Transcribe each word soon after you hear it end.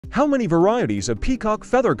How many varieties of peacock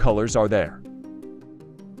feather colors are there?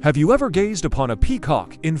 Have you ever gazed upon a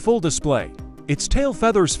peacock in full display? Its tail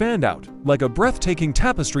feathers fanned out like a breathtaking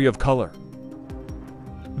tapestry of color.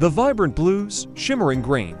 The vibrant blues, shimmering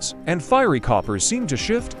greens, and fiery coppers seem to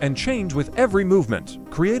shift and change with every movement,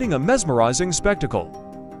 creating a mesmerizing spectacle.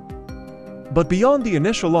 But beyond the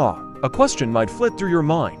initial awe, a question might flit through your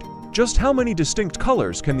mind. Just how many distinct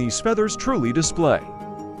colors can these feathers truly display?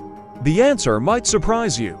 The answer might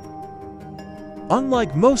surprise you.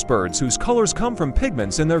 Unlike most birds whose colors come from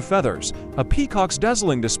pigments in their feathers, a peacock's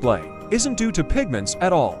dazzling display isn't due to pigments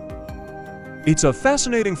at all. It's a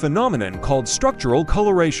fascinating phenomenon called structural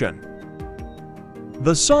coloration.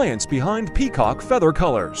 The science behind peacock feather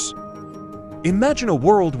colors. Imagine a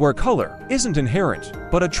world where color isn't inherent,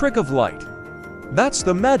 but a trick of light. That's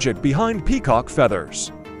the magic behind peacock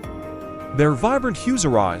feathers. Their vibrant hues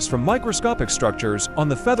arise from microscopic structures on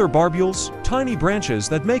the feather barbules, tiny branches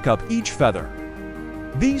that make up each feather.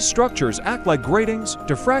 These structures act like gratings,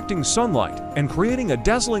 diffracting sunlight and creating a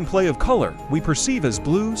dazzling play of color we perceive as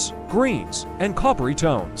blues, greens, and coppery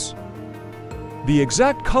tones. The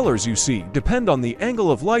exact colors you see depend on the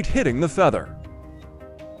angle of light hitting the feather.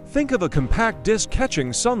 Think of a compact disc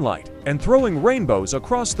catching sunlight and throwing rainbows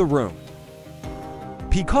across the room.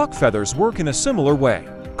 Peacock feathers work in a similar way,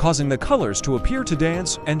 causing the colors to appear to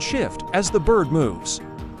dance and shift as the bird moves.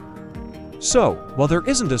 So, while there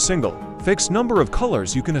isn't a single, fixed number of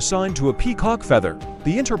colors you can assign to a peacock feather,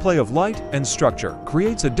 the interplay of light and structure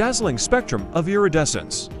creates a dazzling spectrum of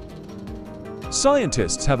iridescence.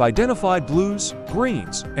 Scientists have identified blues,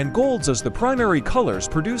 greens, and golds as the primary colors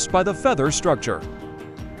produced by the feather structure.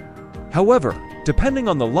 However, depending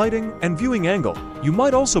on the lighting and viewing angle, you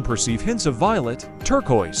might also perceive hints of violet,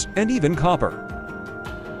 turquoise, and even copper.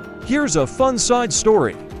 Here's a fun side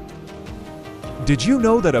story. Did you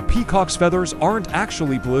know that a peacock's feathers aren't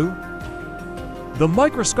actually blue? The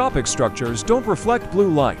microscopic structures don't reflect blue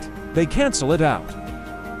light, they cancel it out.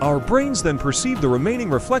 Our brains then perceive the remaining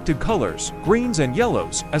reflected colors, greens and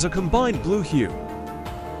yellows, as a combined blue hue.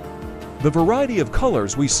 The variety of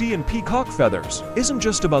colors we see in peacock feathers isn't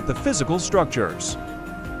just about the physical structures.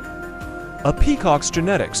 A peacock's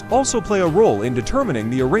genetics also play a role in determining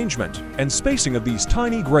the arrangement and spacing of these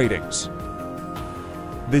tiny gratings.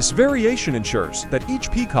 This variation ensures that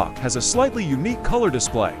each peacock has a slightly unique color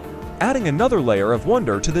display, adding another layer of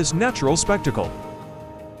wonder to this natural spectacle.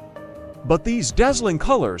 But these dazzling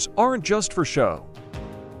colors aren't just for show.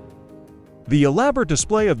 The elaborate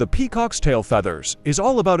display of the peacock's tail feathers is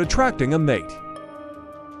all about attracting a mate.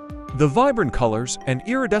 The vibrant colors and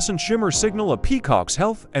iridescent shimmer signal a peacock's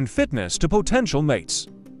health and fitness to potential mates.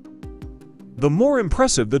 The more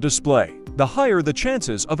impressive the display, the higher the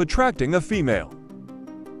chances of attracting a female.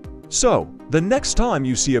 So, the next time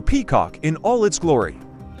you see a peacock in all its glory,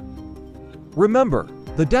 remember,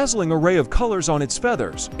 the dazzling array of colors on its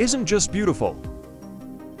feathers isn't just beautiful.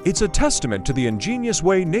 It's a testament to the ingenious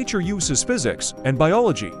way nature uses physics and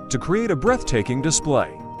biology to create a breathtaking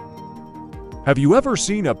display. Have you ever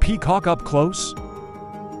seen a peacock up close?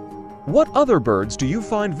 What other birds do you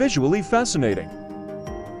find visually fascinating?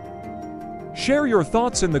 Share your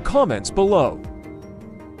thoughts in the comments below.